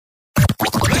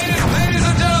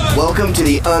Welcome to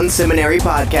the Unseminary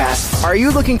Podcast. Are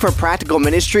you looking for practical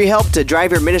ministry help to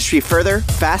drive your ministry further,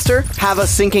 faster? Have a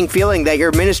sinking feeling that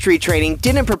your ministry training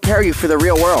didn't prepare you for the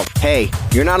real world? Hey,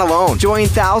 you're not alone. Join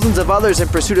thousands of others in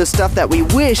pursuit of stuff that we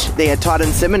wish they had taught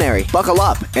in seminary. Buckle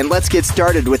up and let's get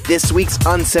started with this week's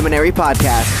Unseminary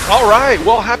Podcast. All right.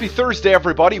 Well, happy Thursday,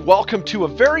 everybody. Welcome to a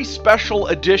very special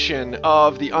edition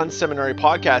of the Unseminary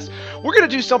Podcast. We're going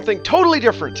to do something totally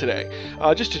different today,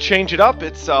 just to change it up.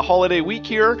 It's a holiday week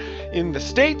here in the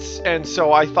States, and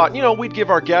so I thought, we'd give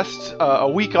our guests a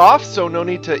week off, so no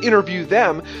need to interview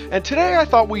them. And today I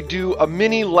thought we'd do a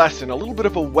mini lesson, a little bit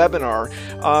of a webinar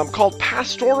called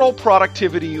Pastoral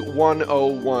Productivity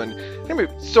 101. Anyway,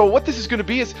 so what this is going to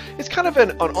be is kind of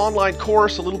an online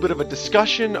course, a little bit of a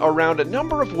discussion around a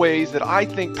number of ways that I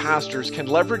think pastors can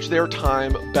leverage their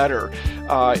time better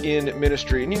in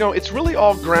ministry. And it's really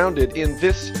all grounded in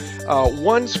this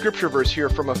one scripture verse here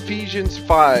from Ephesians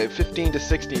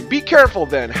 5:15-16. Be careful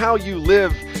then how you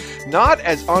live, not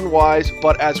as unwise,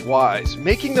 but as wise,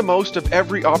 making the most of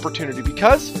every opportunity,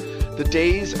 because the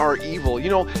days are evil.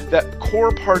 That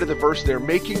core part of the verse there,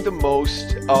 making the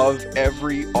most of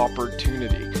every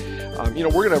opportunity.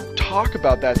 We're going to talk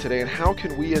about that today, and how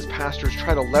can we as pastors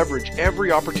try to leverage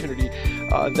every opportunity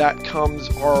that comes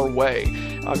our way.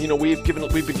 We've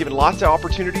been given lots of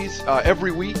opportunities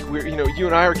every week. You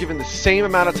and I are given the same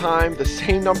amount of time, the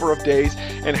same number of days,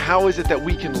 and how is it that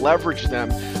we can leverage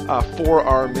them for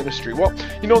our ministry? Well,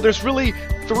 there's really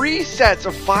 3 sets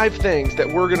of 5 things that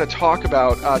we're going to talk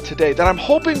about today that I'm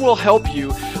hoping will help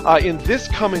you in this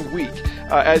coming week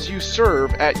as you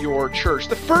serve at your church.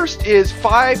 The first is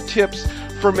 5 tips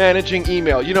for managing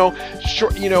email.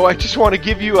 I just want to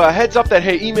give you a heads up that,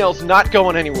 hey, email's not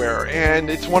going anywhere. And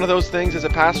it's one of those things as a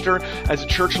pastor, as a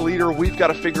church leader, we've got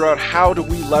to figure out how do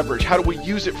we leverage, how do we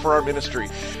use it for our ministry.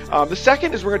 The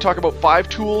second is we're going to talk about 5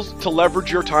 tools to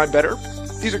leverage your time better.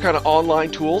 These are kind of online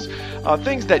tools,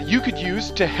 things that you could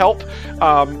use to help,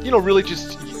 really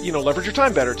just leverage your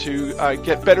time better, to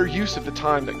get better use of the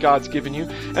time that God's given you.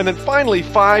 And then finally,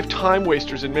 5 time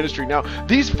wasters in ministry. Now,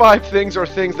 these 5 things are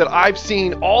things that I've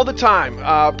seen all the time,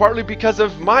 partly because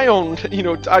of my own,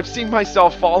 I've seen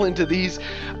myself fall into these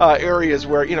areas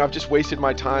where, I've just wasted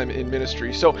my time in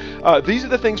ministry. So these are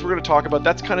the things we're going to talk about.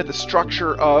 That's kind of the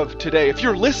structure of today. If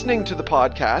you're listening to the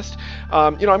podcast,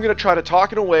 I'm going to try to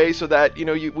talk in a way so that,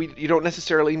 you don't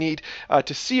necessarily need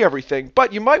to see everything,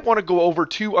 but you might want to go over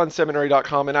to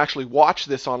unseminary.com and actually watch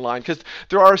this online, because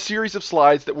there are a series of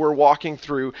slides that we're walking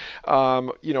through,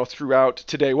 throughout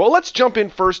today. Well, let's jump in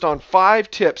first on 5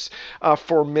 tips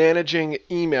for managing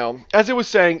email. As I was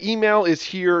saying, email is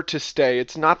here to stay.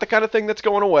 It's not the kind of thing that's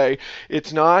going away.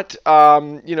 It's not,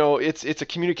 it's a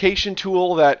communication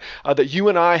tool that you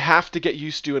and I have to get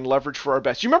used to and leverage for our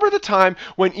best. You remember the time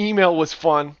when email was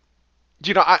fun?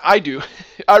 I do.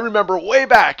 I remember way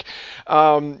back,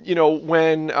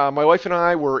 when my wife and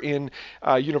I were in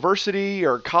university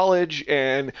or college,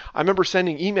 and I remember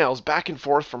sending emails back and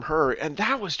forth from her, and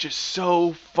that was just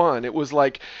so fun. It was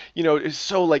like, it's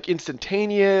so like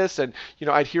instantaneous, and,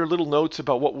 I'd hear little notes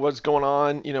about what was going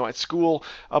on, at school,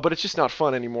 but it's just not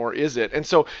fun anymore, is it? And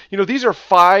so, these are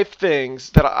 5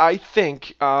 things that I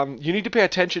think you need to pay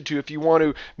attention to if you want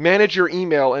to manage your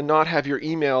email and not have your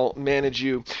email manage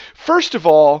you. First of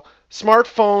all,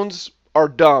 smartphones are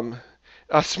dumb.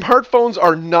 Smartphones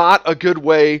are not a good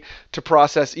way to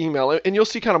process email, and you'll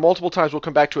see kind of multiple times we'll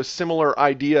come back to a similar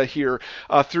idea here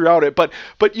throughout it. But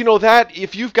that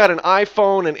if you've got an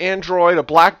iPhone, an Android, a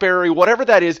BlackBerry, whatever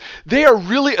that is, they are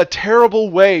really a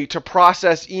terrible way to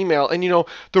process email. And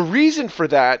the reason for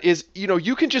that is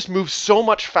you can just move so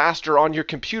much faster on your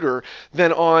computer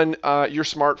than on your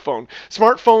smartphone.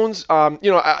 Smartphones,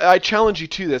 I challenge you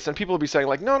to this, and people will be saying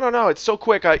like, no, it's so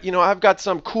quick. I've got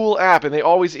some cool app, and they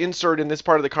always insert in this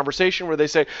part of the conversation where they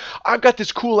say, I've got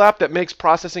this cool app that makes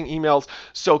processing emails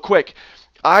so quick.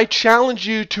 I challenge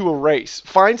you to erase.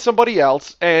 Find somebody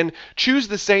else and choose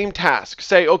the same task.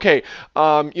 Say, okay,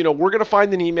 we're going to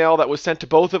find an email that was sent to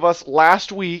both of us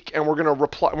last week, and we're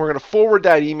going to forward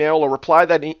that email or reply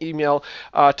that email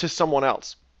to someone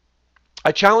else.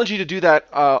 I challenge you to do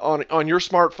that on your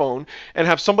smartphone and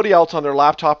have somebody else on their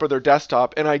laptop or their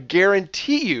desktop, and I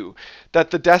guarantee you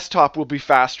that the desktop will be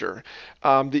faster.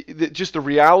 Just the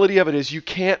reality of it is you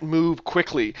can't move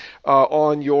quickly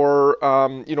on your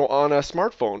on a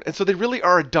smartphone, and so they really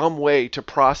are a dumb way to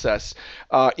process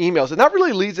emails. And that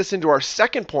really leads us into our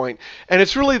second point, and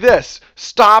it's really this: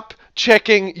 stop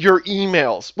checking your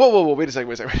emails. Whoa, wait a second.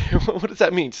 What does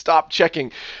that mean? Stop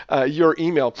checking your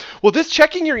email. Well, this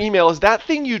checking your email is that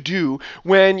thing you do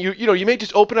when you may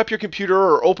just open up your computer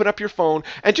or open up your phone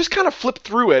and just kind of flip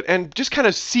through it and just kind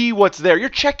of see what's there. You're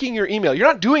checking your email. You're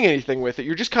not doing anything with it.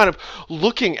 You're just kind of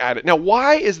looking at it. Now,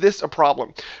 why is this a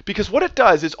problem? Because what it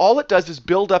does is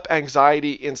build up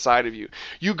anxiety inside of you.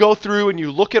 You go through and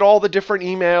you look at all the different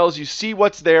emails, you see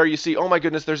what's there, you see, oh my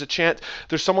goodness, there's a chance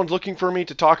there's someone looking for me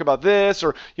to talk about this,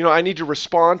 or I need to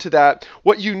respond to that.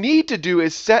 What you need to do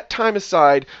is set time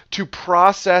aside to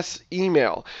process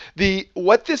email.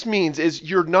 What this means is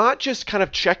you're not just kind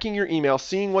of checking your email,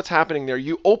 seeing what's happening there.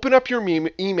 You open up your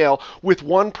email with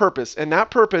one purpose, and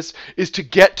that purpose is to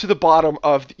get to the bottom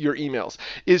of your emails,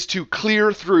 is to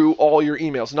clear through all your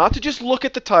emails, not to just look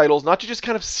at the titles, not to just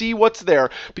kind of see what's there,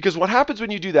 because what happens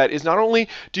when you do that is not only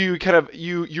do you kind of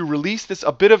you release this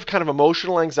a bit of kind of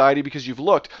emotional anxiety because you've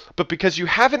looked, but because you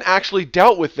haven't actually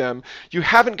dealt with them, you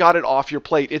haven't got it off your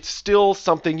plate. It's still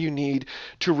something you need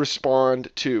to respond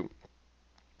to.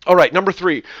 All right, number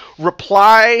 3,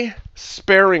 reply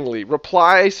sparingly.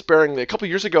 Reply sparingly. A couple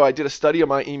years ago, I did a study of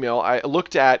my email. I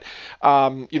looked at,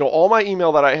 all my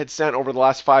email that I had sent over the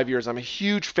last 5 years. I'm a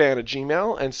huge fan of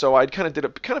Gmail, and so I kind of did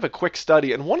a quick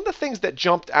study. And one of the things that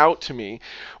jumped out to me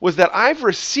was that I've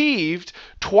received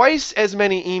twice as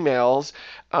many emails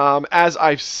as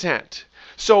I've sent.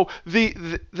 So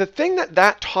the thing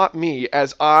that taught me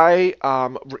as I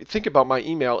think about my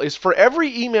email is for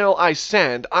every email I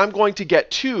send, I'm going to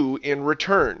get 2 in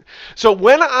return. So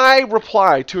when I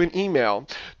reply to an email,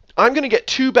 I'm going to get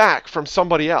 2 back from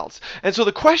somebody else. And so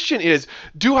the question is,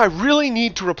 do I really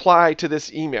need to reply to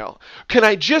this email? Can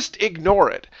I just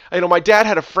ignore it? My dad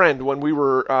had a friend when we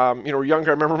were younger.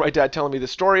 I remember my dad telling me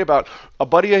this story about a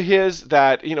buddy of his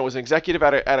that was an executive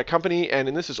at a company, and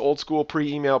this is old school,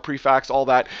 pre-email, pre-fax, all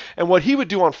that. And what he would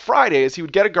do on Friday is he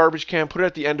would get a garbage can, put it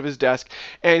at the end of his desk,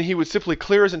 and he would simply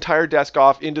clear his entire desk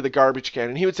off into the garbage can.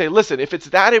 And he would say, listen, if it's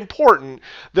that important,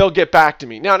 they'll get back to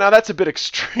me. Now that's a bit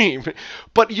extreme,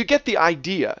 but you get the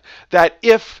idea that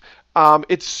if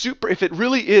it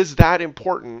really is that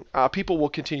important, people will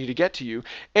continue to get to you.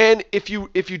 And if you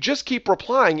just keep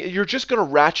replying, you're just going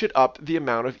to ratchet up the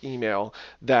amount of email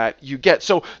that you get.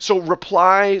 So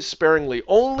reply sparingly.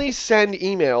 Only send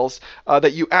emails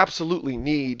that you absolutely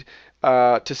need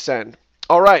to send.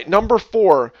 All right, number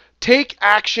 4, take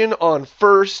action on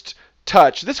first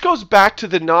touch. This goes back to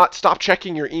the not stop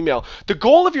checking your email. The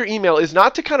goal of your email is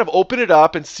not to kind of open it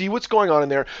up and see what's going on in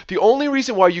there. The only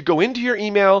reason why you go into your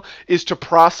email is to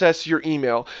process your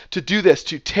email. To do this,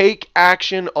 to take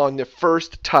action on the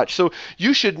first touch. So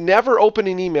you should never open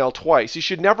an email twice. You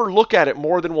should never look at it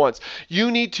more than once.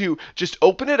 You need to just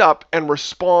open it up and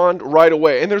respond right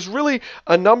away. And there's really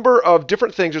a number of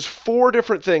different things. There's 4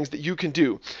 different things that you can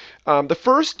do. The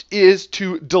first is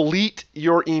to delete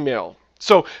your email.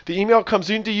 So the email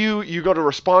comes into you, you go to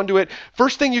respond to it.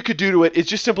 First thing you could do to it is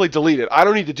just simply delete it. I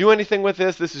don't need to do anything with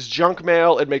this. This is junk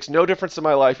mail. It makes no difference in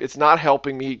my life. It's not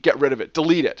helping me. Get rid of it.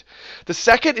 Delete it. The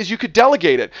second is you could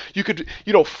delegate it. You could,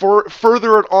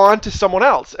 further it on to someone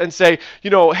else and say,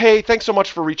 hey, thanks so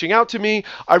much for reaching out to me.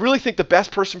 I really think the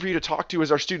best person for you to talk to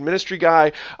is our student ministry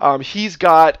guy. He's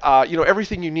got,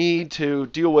 everything you need to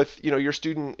deal with, your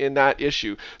student in that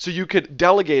issue. So you could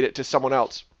delegate it to someone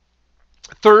else.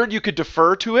 Third, you could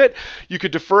defer to it. You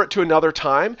could defer it to another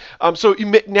time. So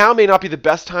now may not be the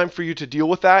best time for you to deal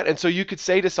with that. And so you could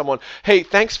say to someone, hey,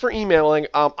 thanks for emailing.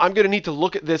 I'm going to need to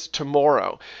look at this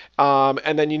tomorrow.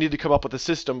 And then you need to come up with a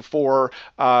system for,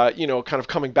 kind of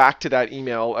coming back to that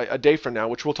email a day from now,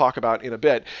 which we'll talk about in a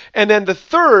bit. And then the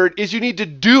third is you need to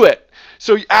do it.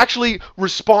 So you actually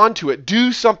respond to it.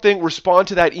 Do something. Respond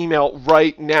to that email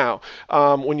right now.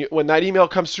 When that email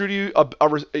comes through to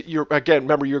you,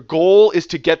 remember, your goal is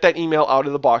to get that email out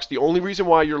of the box. The only reason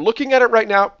why you're looking at it right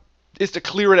now is to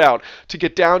clear it out, to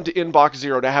get down to inbox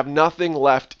 0, to have nothing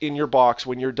left in your box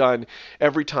when you're done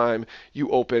every time you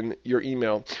open your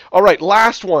email. All right,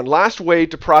 last way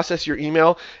to process your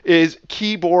email is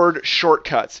keyboard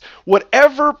shortcuts.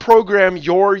 Whatever program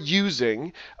you're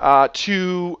using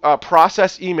to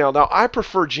process email, now I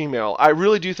prefer Gmail. I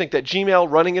really do think that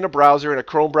Gmail running in a browser, in a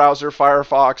Chrome browser,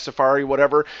 Firefox, Safari,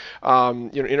 whatever,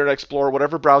 Internet Explorer,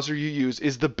 whatever browser you use,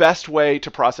 is the best way to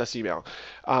process email.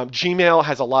 Gmail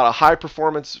has a lot of high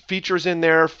performance features in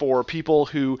there for people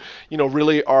who,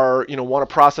 really are, want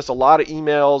to process a lot of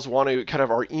emails,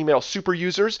 are email super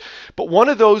users. But one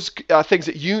of those things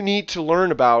that you need to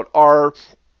learn about are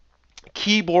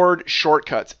keyboard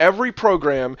shortcuts. Every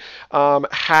program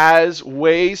has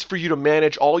ways for you to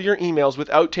manage all your emails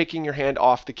without taking your hand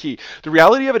off the key. The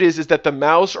reality of it is that the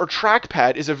mouse or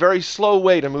trackpad is a very slow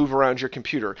way to move around your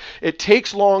computer. It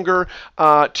takes longer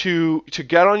to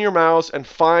get on your mouse and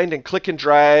find and click and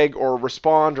drag or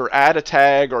respond or add a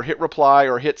tag or hit reply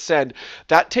or hit send.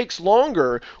 That takes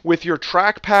longer with your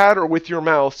trackpad or with your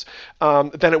mouse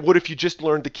than it would if you just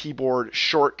learned the keyboard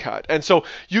shortcut. And so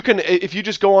you can, if you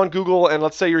just go on Google and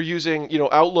let's say you're using,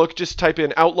 Outlook, just type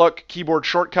in Outlook keyboard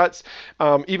shortcuts.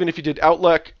 Even if you did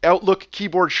Outlook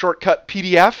keyboard shortcut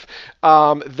PDF,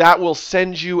 that will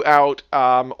send you out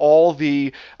all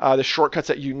the shortcuts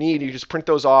that you need. You just print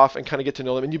those off and kind of get to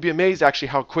know them, and you'd be amazed actually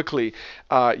how quickly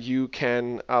you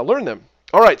can learn them.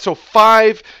 All right, so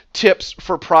 5 tips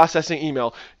for processing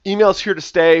email. Email's here to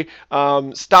stay.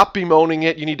 Stop bemoaning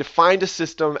it. You need to find a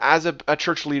system as a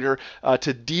church leader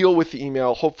to deal with the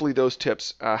email. Hopefully those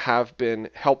tips have been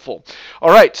helpful. All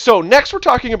right, so next we're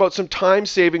talking about some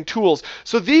time-saving tools.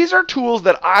 So these are tools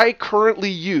that I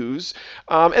currently use,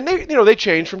 and they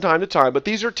change from time to time. But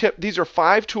these are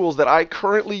 5 tools that I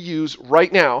currently use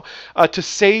right now to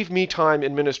save me time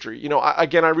in ministry.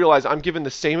 I realize I'm given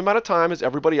the same amount of time as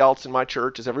everybody else in my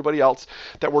church, as everybody else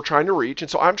that we're trying to reach,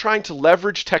 and so I'm trying to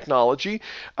leverage technology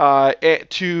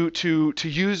to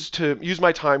use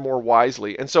my time more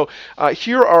wisely. And so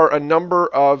here are a number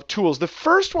of tools. The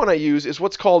first one I use is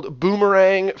what's called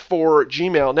Boomerang for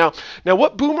Gmail. Now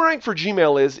what Boomerang for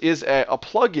Gmail is a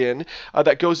plugin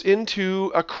that goes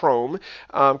into a Chrome,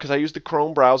 because I use the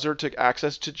Chrome browser to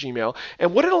access to Gmail.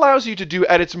 And what it allows you to do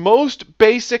at its most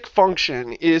basic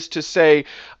function is to say,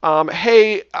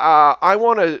 hey, I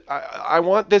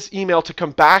want this email to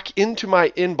come back into my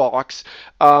inbox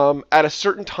at a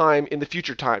certain time in the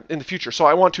future. So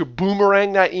I want to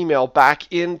boomerang that email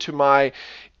back into my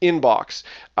inbox.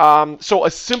 So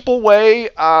a simple way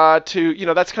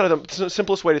that's kind of the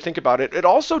simplest way to think about it. It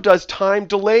also does time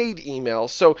delayed emails.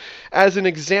 So as an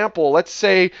example, let's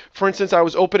say, for instance, I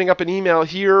was opening up an email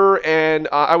here and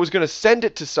I was going to send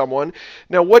it to someone.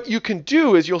 Now what you can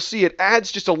do is you'll see it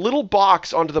adds just a little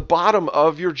box onto the bottom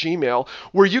of your Gmail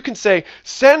where you can say,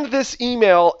 send this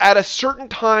email at a certain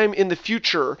time in the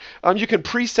future. You can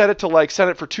preset it to send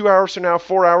it for 2 hours from now,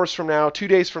 4 hours from now, 2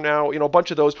 days from now, a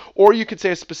bunch of those, or you could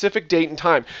say a specific date and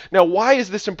time. Now, why is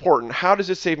this important? How does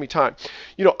this save me time?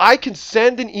 I can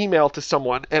send an email to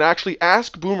someone and actually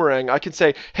ask Boomerang. I can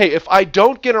say, hey, if I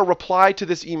don't get a reply to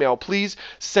this email, please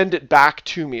send it back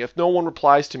to me. If no one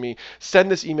replies to me,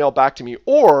 send this email back to me.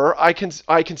 Or I can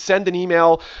send an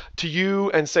email to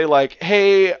you and say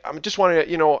hey, I just want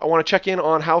to, I want to check in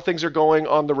on how things are going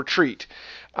on the retreat.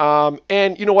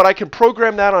 And you know what, I can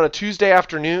program that on a Tuesday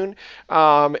afternoon,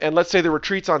 and let's say the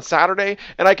retreat's on Saturday,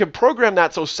 and I can program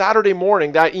that so Saturday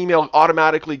morning that email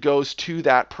automatically goes to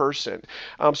that person.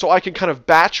 So I can kind of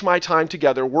batch my time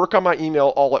together, work on my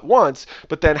email all at once,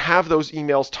 but then have those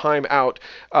emails time out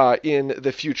in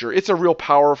the future. It's a real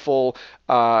powerful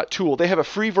tool. They have a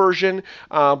free version,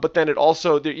 but then it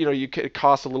also, it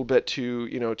costs a little bit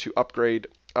to upgrade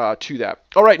to that.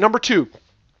 All right, number 2.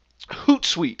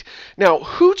 Hootsuite. Now,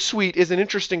 Hootsuite is an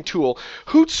interesting tool.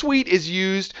 Hootsuite is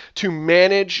used to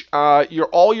manage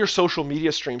all your social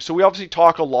media streams. So we obviously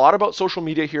talk a lot about social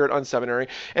media here at Unseminary,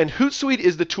 and Hootsuite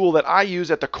is the tool that I use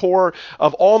at the core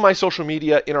of all my social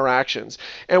media interactions.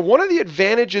 And one of the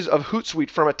advantages of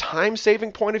Hootsuite from a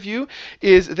time-saving point of view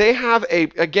is they have a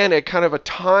kind of a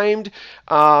timed,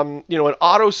 an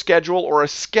auto schedule or a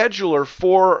scheduler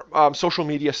for social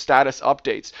media status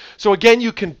updates. So again,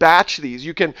 you can batch these.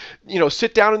 You can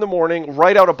sit down in the morning,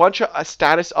 write out a bunch of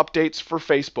status updates for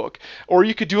Facebook, or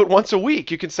you could do it once a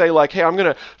week. You can say hey, I'm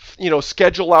going to,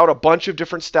 schedule out a bunch of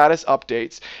different status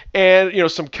updates and,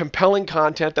 some compelling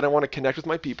content that I want to connect with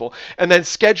my people, and then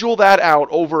schedule that out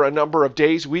over a number of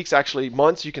days, weeks, actually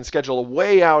months. You can schedule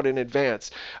way out in advance.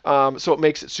 So it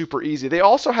makes it super easy. They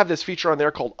also have this feature on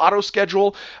there called auto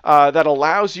schedule that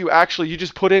allows you you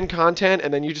just put in content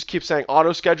and then you just keep saying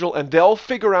auto schedule, and they'll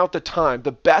figure out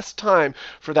the best time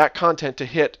for that content to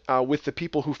hit with the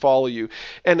people who follow you.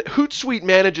 And Hootsuite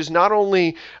manages not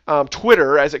only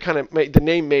Twitter, as it kind of the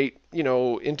name may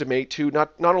intimate to,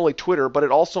 not only Twitter, but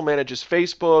it also manages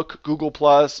Facebook, Google+,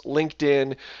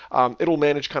 LinkedIn. It'll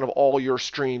manage kind of all your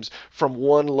streams from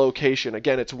one location.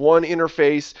 Again, it's one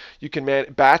interface. You can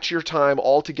batch your time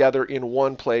all together in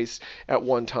one place at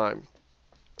one time.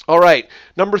 All right,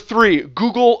 number 3,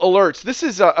 Google Alerts. This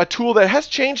is a tool that has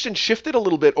changed and shifted a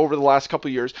little bit over the last couple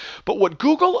of years. But what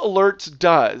Google Alerts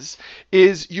does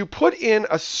is you put in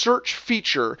a search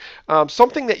feature,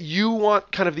 something that you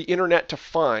want kind of the internet to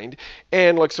find.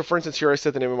 And like, so for instance, here I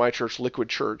said the name of my church, Liquid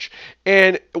Church.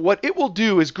 And what it will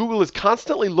do is Google is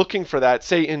constantly looking for that,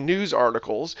 say in news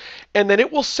articles, and then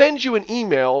it will send you an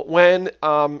email when,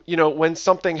 when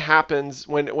something happens,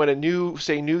 when a new,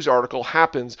 say, news article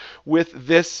happens with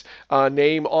this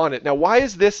name on it. Now, why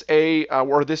is this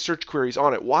or this search query is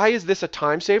on it? Why is this a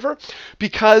time saver?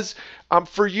 Because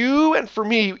for you and for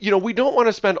me, we don't want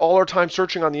to spend all our time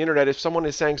searching on the internet if someone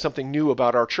is saying something new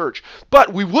about our church.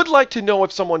 But we would like to know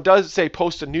if someone does, say,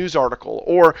 post a news article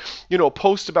or,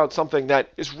 post about something that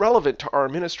is relevant to our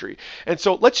ministry. And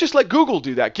so let's just let Google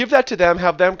do that. Give that to them.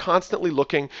 Have them constantly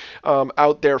looking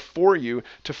out there for you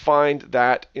to find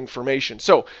that information.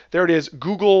 So there it is,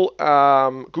 Google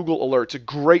Alerts, a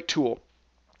great tool.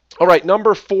 All right,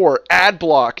 number 4,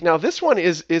 AdBlock. Now this one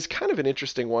is kind of an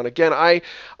interesting one. Again, I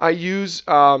use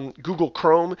Google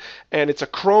Chrome, and it's a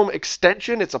Chrome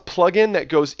extension. It's a plugin that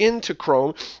goes into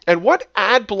Chrome. And what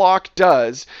AdBlock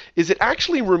does is it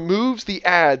actually removes the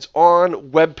ads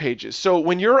on web pages. So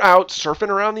when you're out surfing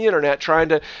around the internet trying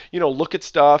to look at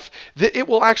stuff, it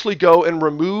will actually go and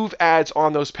remove ads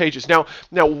on those pages. Now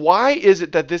why is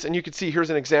it that this? And you can see here's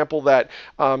an example that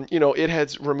it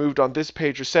has removed on this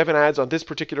page, or 7 ads on this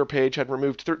particular page, had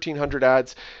removed 1,300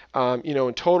 ads,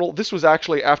 in total. This was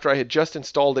actually after I had just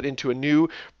installed it into a new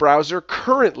browser.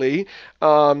 Currently,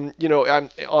 on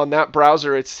that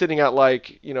browser, it's sitting at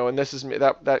and this is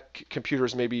that computer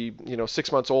is maybe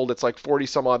 6 months old. It's like 40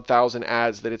 some odd thousand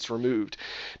ads that it's removed.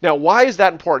 Now, why is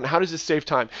that important? How does this save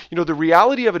time? The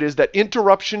reality of it is that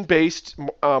interruption-based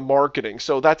marketing.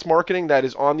 So that's marketing that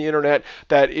is on the internet.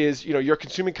 That is, you're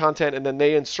consuming content and then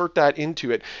they insert that into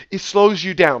it. It slows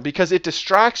you down because it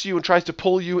distracts you and tries to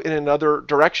pull you in another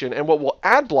direction. And what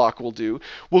AdBlock will do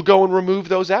will go and remove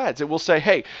those ads. It will say,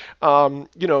 hey,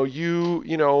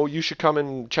 you should come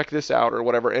and check this out or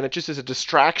whatever. And it just is a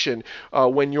distraction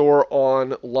when you're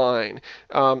online.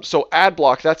 So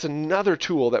AdBlock, that's another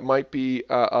tool that might be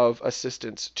of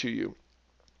assistance to you.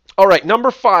 All right,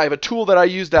 number 5, a tool that I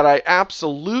use that I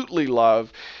absolutely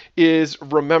love is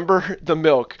Remember the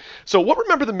Milk. So what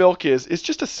Remember the Milk is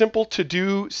just a simple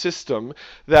to-do system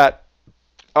that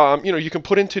you can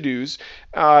put in to-dos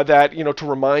that, to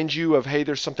remind you of, hey,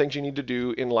 there's some things you need to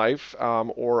do in life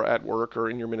or at work or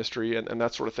in your ministry and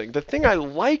that sort of thing. The thing I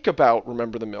like about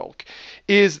Remember the Milk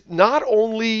is not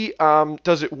only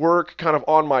does it work kind of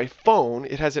on my phone,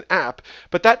 it has an app,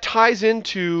 but that ties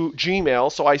into Gmail,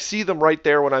 so I see them right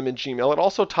there when I'm in Gmail. It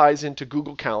also ties into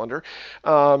Google Calendar,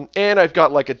 and I've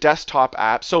got like a desktop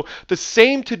app. So the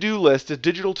same to-do list, a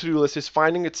digital to-do list, is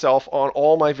finding itself on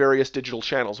all my various digital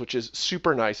channels, which is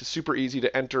super nice. It's super easy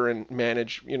to enter and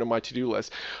manage, my to-do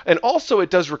list. And also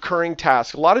it does recurring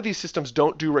tasks. A lot of these systems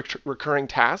don't do recurring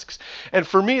tasks. And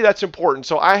for me, that's important.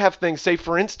 So I have things, say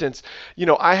for instance,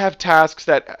 I have tasks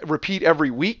that repeat every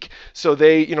week. So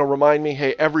they, remind me,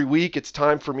 hey, every week it's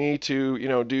time for me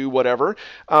to, do whatever.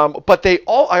 But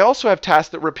I also have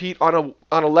tasks that repeat on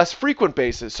a less frequent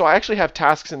basis. So I actually have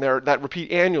tasks in there that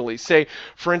repeat annually. Say,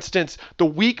 for instance, the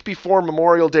week before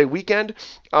Memorial Day weekend,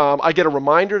 I get a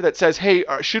reminder that says, hey,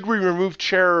 should we remove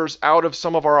chairs out of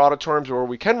some of our auditoriums, or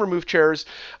we can remove chairs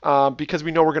because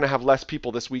we know we're going to have less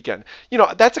people this weekend.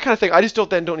 That's the kind of thing I just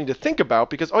don't need to think about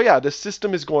because, oh yeah, the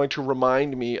system is going to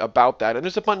remind me about that. And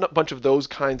there's a bunch of those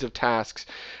kinds of tasks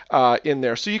in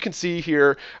there. So you can see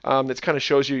here, that kind of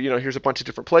shows you, here's a bunch of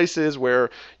different places where,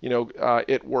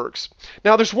 it works.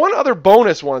 Now there's one other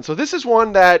bonus one. So this is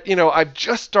one that, I've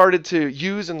just started to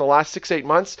use in the last 6-8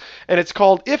 months, and it's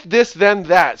called If This Then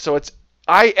That. So it's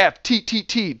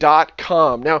ifttt.com.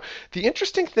 Now, the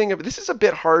interesting thing of this is a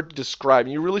bit hard to describe.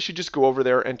 You really should just go over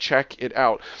there and check it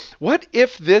out. What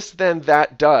If This Then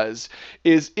That does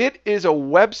is it is a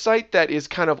website that is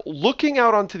kind of looking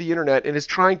out onto the internet and is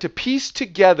trying to piece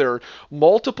together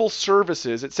multiple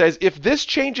services. It says, if this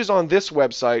changes on this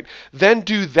website, then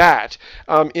do that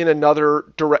in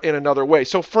another way.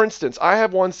 So, for instance, I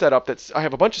have one set up I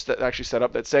have a bunch of actually set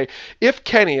up that say, if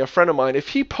Kenny, a friend of mine, if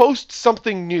he posts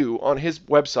something new on his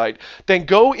website, then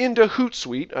go into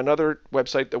Hootsuite, another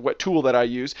website, the tool that I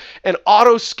use, and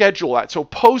auto schedule that. So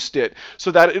post it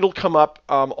so that it'll come up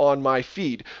on my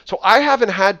feed. So I haven't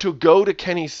had to go to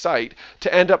Kenny's site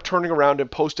to end up turning around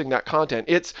and posting that content.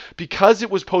 It's because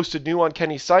it was posted new on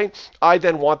Kenny's site, I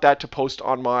then want that to post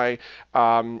on my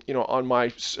on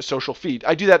my social feed.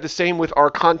 I do that the same with our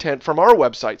content from our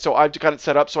website. So I've got it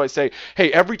set up so I say,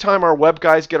 hey, every time our web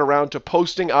guys get around to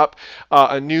posting up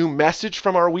a new message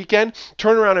from our weekend,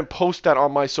 turn around and post that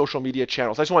on my social media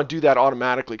channels. I just want to do that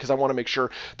automatically because I want to make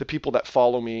sure the people that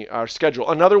follow me are scheduled.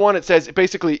 Another one, it says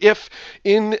basically if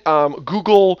in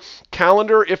Google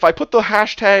Calendar, if I put the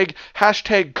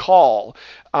hashtag call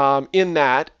in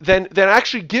that, then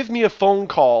actually give me a phone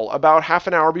call about half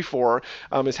an hour before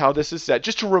is how this is set,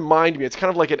 just to remind me. It's kind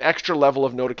of like an extra level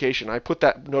of notification. I put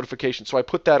that notification, so I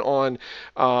put that on,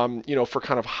 for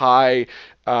kind of high,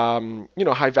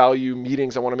 high value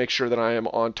meetings. I want to make sure that I am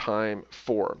on time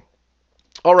for.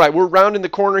 All right, we're rounding the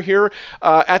corner here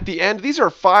at the end. These are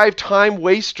 5 time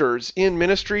wasters in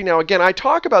ministry. Now, again, I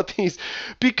talk about these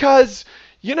because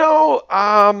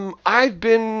I've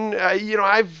been,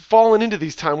 I've fallen into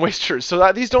these time wasters. So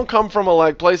that these don't come from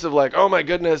a place of oh my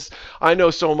goodness, I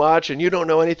know so much and you don't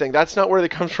know anything. That's not where they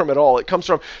comes from at all. It comes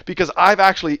from because I've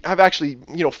actually,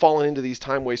 fallen into these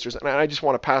time wasters, and I just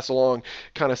want to pass along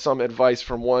kind of some advice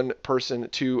from one person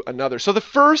to another. So the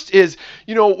first is,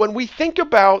 when we think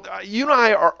about, you and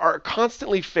I are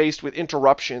constantly faced with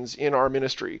interruptions in our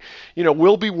ministry.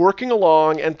 We'll be working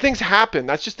along and things happen.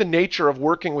 That's just the nature of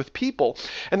working with people.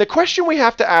 And the question we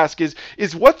have to ask is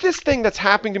what this thing that's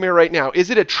happening to me right now, is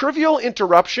it a trivial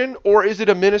interruption or is it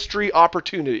a ministry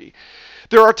opportunity?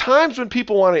 There are times when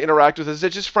people want to interact with us that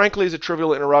just frankly is a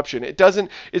trivial interruption.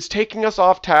 It's taking us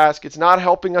off task. It's not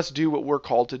helping us do what we're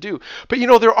called to do. But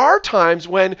there are times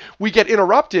when we get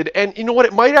interrupted, and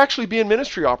it might actually be a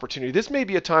ministry opportunity. This may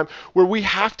be a time where we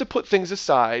have to put things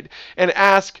aside and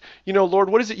ask, Lord,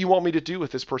 what is it you want me to do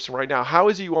with this person right now? How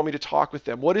is it you want me to talk with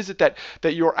them? What is it that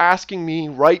you're asking me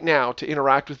right now to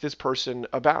interact with this person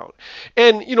about?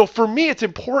 And, for me, it's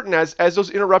important as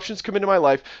those interruptions come into my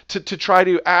life to try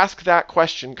to ask that question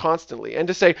constantly and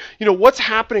to say, what's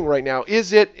happening right now?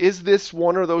 Is this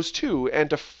one or those two?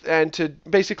 And to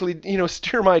basically,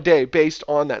 steer my day based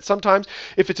on that. Sometimes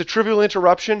if it's a trivial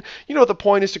interruption, the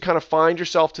point is to kind of find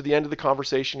yourself to the end of the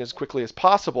conversation as quickly as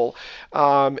possible,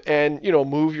 and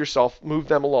move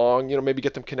them along, maybe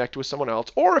get them connected with someone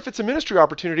else. Or if it's a ministry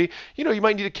opportunity, you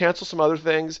might need to cancel some other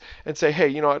things and say,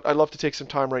 hey, I'd love to take some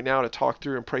time right now to talk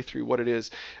through and pray through what it is,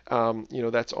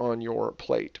 that's on your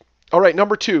plate. All right,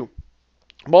 number 2.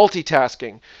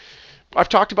 Multitasking. I've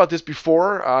talked about this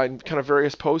before in kind of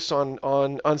various posts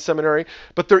on seminary,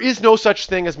 but there is no such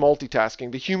thing as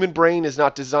multitasking. The human brain is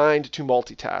not designed to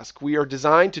multitask. We are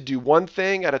designed to do one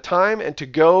thing at a time and to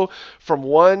go from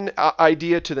one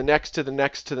idea to the next, to the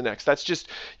next, to the next. That's just,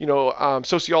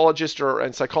 sociologists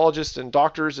and psychologists and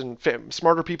doctors and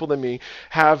smarter people than me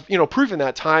have, proven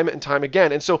that time and time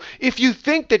again. And so if you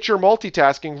think that you're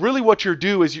multitasking, really what you're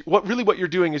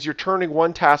doing is you're turning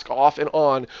one task off and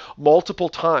on multiple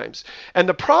times. And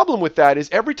the problem with that is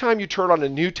every time you turn on a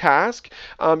new task,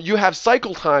 you have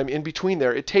cycle time in between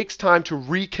there. It takes time to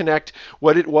reconnect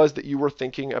what it was that you were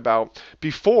thinking about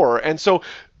before. And so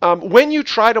when you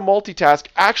try to multitask,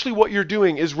 actually what you're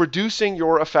doing is reducing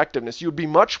your effectiveness. You would be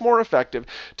much more effective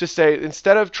to say,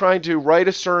 instead of trying to write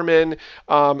a sermon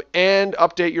and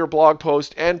update your blog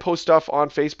post and post stuff on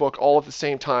Facebook all at the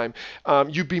same time,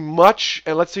 you'd be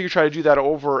and let's say you try to do that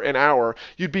over an hour,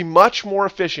 you'd be much more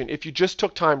efficient if you just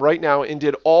took time right now and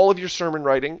did all of your sermon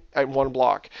writing at one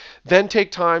block. Then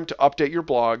take time to update your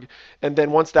blog, and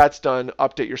then once that's done,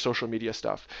 update your social media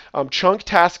stuff. Chunk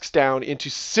tasks down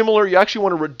into similar, you actually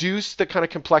want to reduce the kind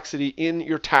of complexity in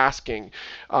your tasking,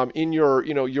 in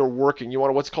your working. You want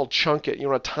to what's called chunk it. You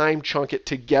want to time chunk it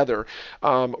together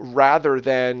rather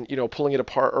than pulling it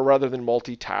apart, or rather than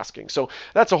multitasking. So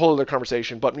that's a whole other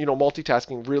conversation. But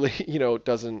multitasking really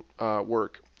doesn't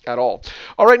work at all.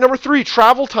 All right, number 3,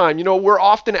 travel time. We're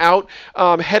often out,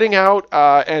 heading out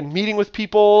and meeting with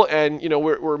people, and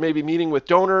we're maybe meeting with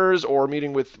donors or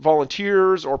meeting with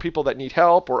volunteers or people that need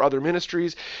help or other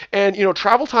ministries. And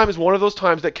travel time is one of those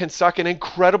times that can suck an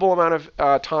incredible amount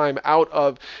of time out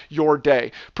of your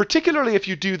day. Particularly if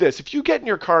you do this, if you get in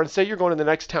your car and say you're going to the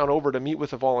next town over to meet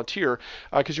with a volunteer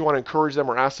because you want to encourage them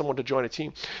or ask someone to join a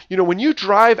team. When you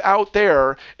drive out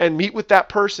there and meet with that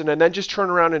person and then just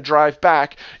turn around and drive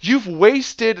back, you've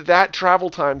wasted that travel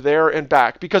time there and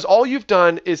back, because all you've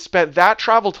done is spent that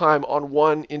travel time on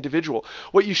one individual.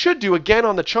 What you should do, again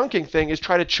on the chunking thing, is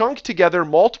try to chunk together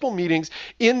multiple meetings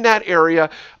in that area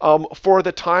for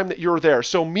the time that you're there.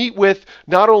 So meet with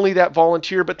not only that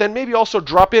volunteer, but then maybe also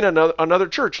drop in another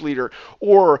church leader,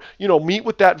 or meet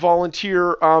with that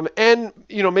volunteer, and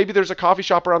maybe there's a coffee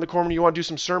shop around the corner and you want to do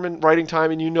some sermon writing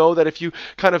time, and that if you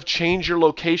kind of change your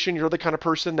location, you're the kind of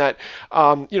person that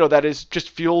that is just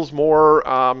feels more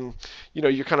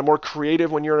you're kind of more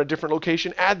creative when you're in a different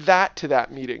location, add that to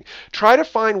that meeting. Try to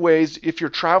find ways, if you're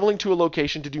traveling to a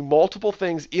location, to do multiple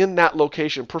things in that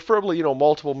location, preferably,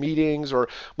 multiple meetings or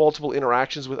multiple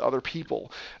interactions with other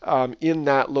people in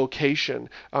that location,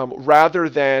 rather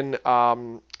than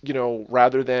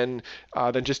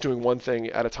than just doing one thing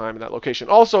at a time in that location.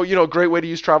 Also, a great way to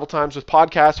use travel times with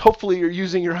podcasts. Hopefully you're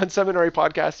using your Unseminary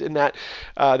podcast in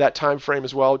that time frame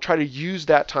as well. Try to use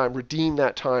that time, redeem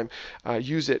that time,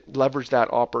 use it, leverage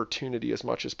that opportunity as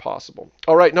much as possible.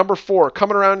 All right, number 4,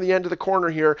 coming around the end of the corner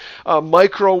here,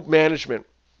 micromanagement.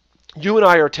 You and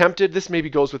I are tempted, this maybe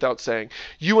goes without saying,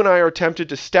 you and I are tempted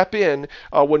to step in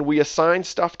when we assign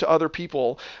stuff to other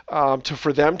people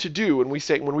for them to do, and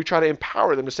when we try to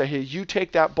empower them to say, hey, you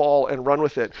take that ball and run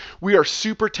with it, we are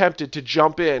super tempted to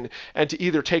jump in and to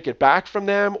either take it back from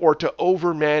them or to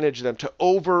overmanage them, to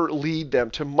overlead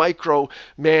them, to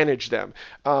micromanage them.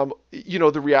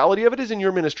 The reality of it is, in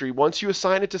your ministry, once you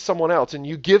assign it to someone else and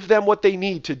you give them what they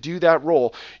need to do that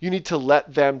role, you need to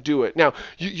let them do it. Now,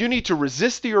 you need to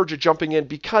resist the urge of jumping in,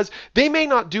 because they may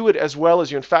not do it as well as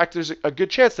you. In fact, there's a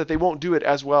good chance that they won't do it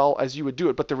as well as you would do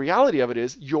it. But the reality of it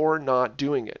is, you're not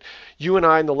doing it. You and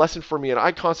I, and the lesson for me, and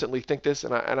I constantly think this,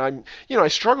 and I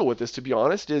struggle with this, to be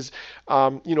honest, is,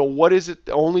 what is it?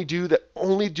 Only do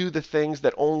the things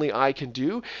that only I can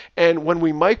do. And when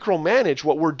we micromanage,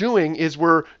 what we're doing is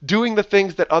we're doing the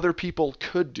things that other people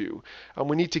could do.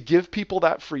 We need to give people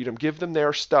that freedom, give them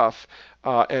their stuff,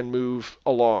 and move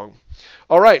along.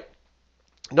 All right.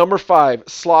 Number 5,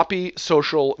 sloppy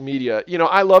social media.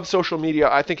 I love social media.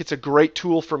 I think it's a great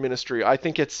tool for ministry. I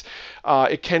think it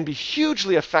can be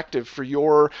hugely effective for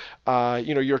your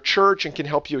church, and can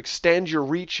help you extend your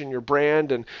reach and your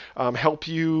brand, and help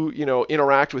you,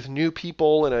 interact with new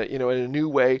people in a new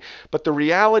way. But the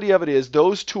reality of it is,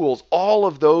 all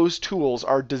of those tools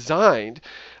are designed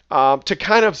to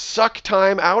kind of suck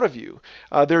time out of you.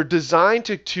 They're designed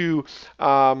for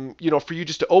you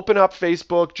just to open up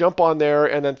Facebook, jump on there,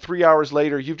 and then 3 hours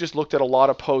later, you've just looked at a lot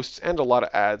of posts and a lot of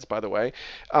ads, by the way,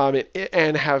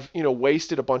 and have,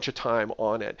 wasted a bunch of time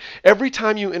on it. Every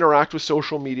time you interact with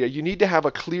social media, you need to have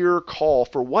a clear call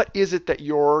for what is it that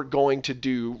you're going to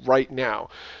do right now.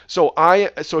 So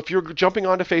if you're jumping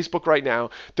onto Facebook right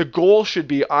now, the goal should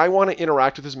be, I want to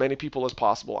interact with as many people as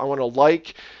possible. I want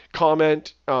to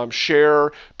comment,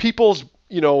 share people's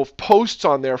posts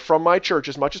on there from my church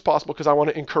as much as possible, because I want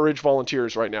to encourage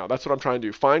volunteers right now. That's what I'm trying to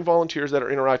do. Find volunteers that are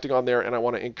interacting on there, and I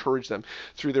want to encourage them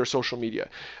through their social media.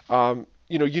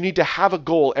 You need to have a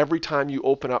goal every time you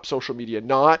open up social media,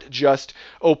 not just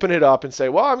open it up and say,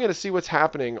 well, I'm going to see what's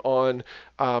happening on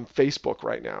Facebook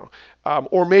right now.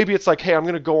 Or maybe it's like, hey, I'm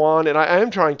going to go on, and I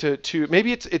am trying to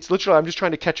maybe it's literally, I'm just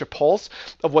trying to catch a pulse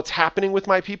of what's happening with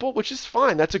my people, which is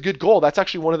fine. That's a good goal. That's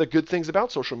actually one of the good things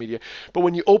about social media. But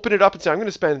when you open it up and say, I'm going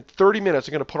to spend 30 minutes,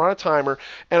 I'm going to put on a timer,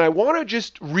 and I want to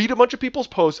just read a bunch of people's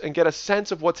posts and get a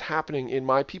sense of what's happening in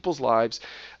my people's lives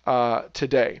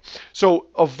today. So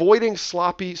avoiding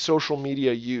sloppy social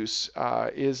media use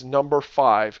is number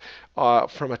 5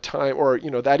 from a time, or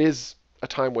that is a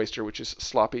time waster, which is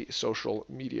sloppy social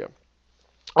media.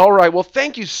 All right. Well,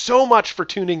 thank you so much for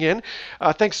tuning in.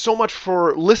 Thanks so much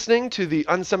for listening to the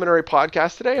Unseminary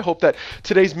podcast today. I hope that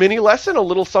today's mini lesson, a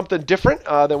little something different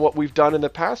than what we've done in the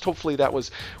past. Hopefully that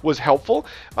was helpful.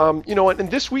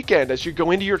 And this weekend, as you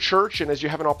go into your church and as you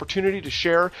have an opportunity to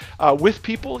share with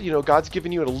people, God's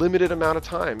given you a limited amount of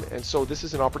time. And so this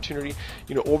is an opportunity,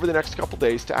 over the next couple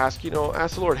days to ask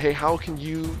the Lord, hey, how can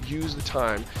you use the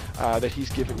time that He's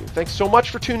given you? Thanks so much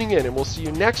for tuning in, and we'll see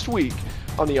you next week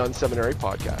on the Unseminary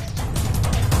podcast.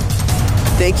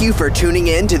 Thank you for tuning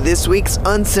in to this week's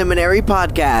Unseminary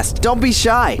podcast. Don't be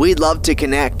shy. We'd love to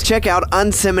connect. Check out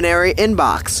Unseminary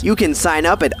Inbox. You can sign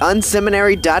up at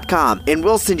unseminary.com, and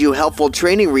we'll send you helpful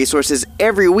training resources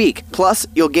every week. Plus,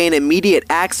 you'll gain immediate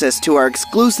access to our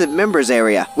exclusive members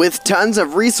area with tons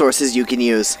of resources you can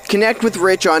use. Connect with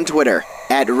Rich on Twitter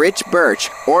at Rich Birch,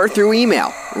 or through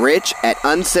email,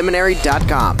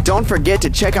 rich@unseminary.com. Don't forget to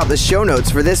check out the show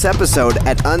notes for this episode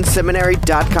at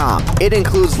unseminary.com. It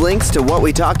includes links to what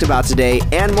we talked about today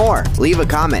and more. Leave a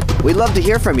comment. We'd love to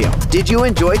hear from you. Did you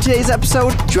enjoy today's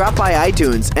episode? Drop by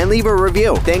iTunes and leave a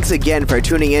review. Thanks again for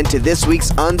tuning in to this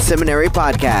week's Unseminary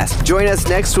podcast. Join us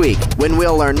next week when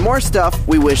we'll learn more stuff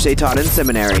we wish they taught in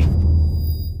seminary.